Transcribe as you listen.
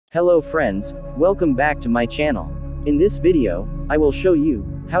Hello friends, welcome back to my channel. In this video, I will show you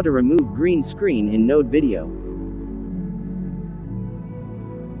how to remove green screen in Node Video.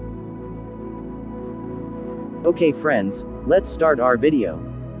 Okay friends, let's start our video.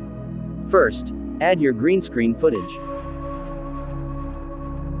 First, add your green screen footage.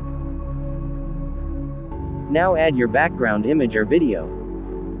 Now add your background image or video.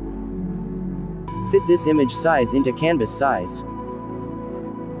 Fit this image size into canvas size.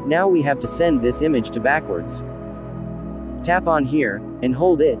 Now we have to send this image to backwards. Tap on here, and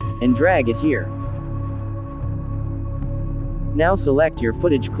hold it, and drag it here. Now select your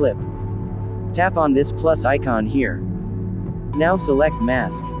footage clip. Tap on this plus icon here. Now select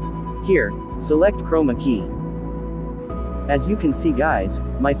mask. Here, select chroma key. As you can see guys,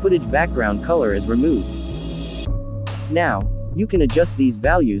 my footage background color is removed. Now, you can adjust these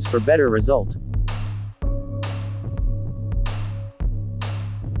values for better result.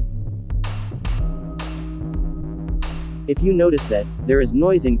 If you notice that there is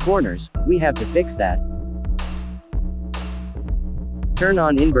noise in corners, we have to fix that. Turn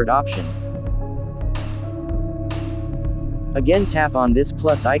on invert option. Again tap on this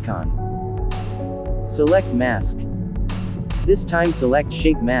plus icon. Select mask. This time select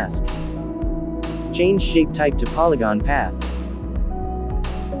shape mask. Change shape type to polygon path.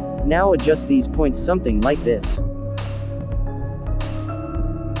 Now adjust these points something like this.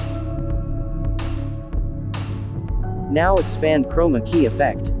 Now expand chroma key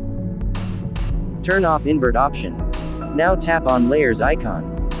effect. Turn off invert option. Now tap on layers icon.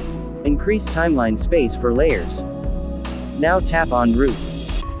 Increase timeline space for layers. Now tap on root.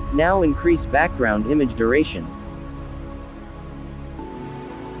 Now increase background image duration.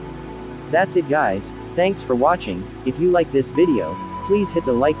 That's it guys, thanks for watching. If you like this video, please hit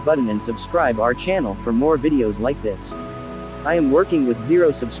the like button and subscribe our channel for more videos like this. I am working with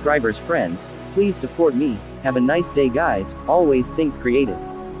 0 subscribers friends, please support me. Have a nice day guys, always think creative.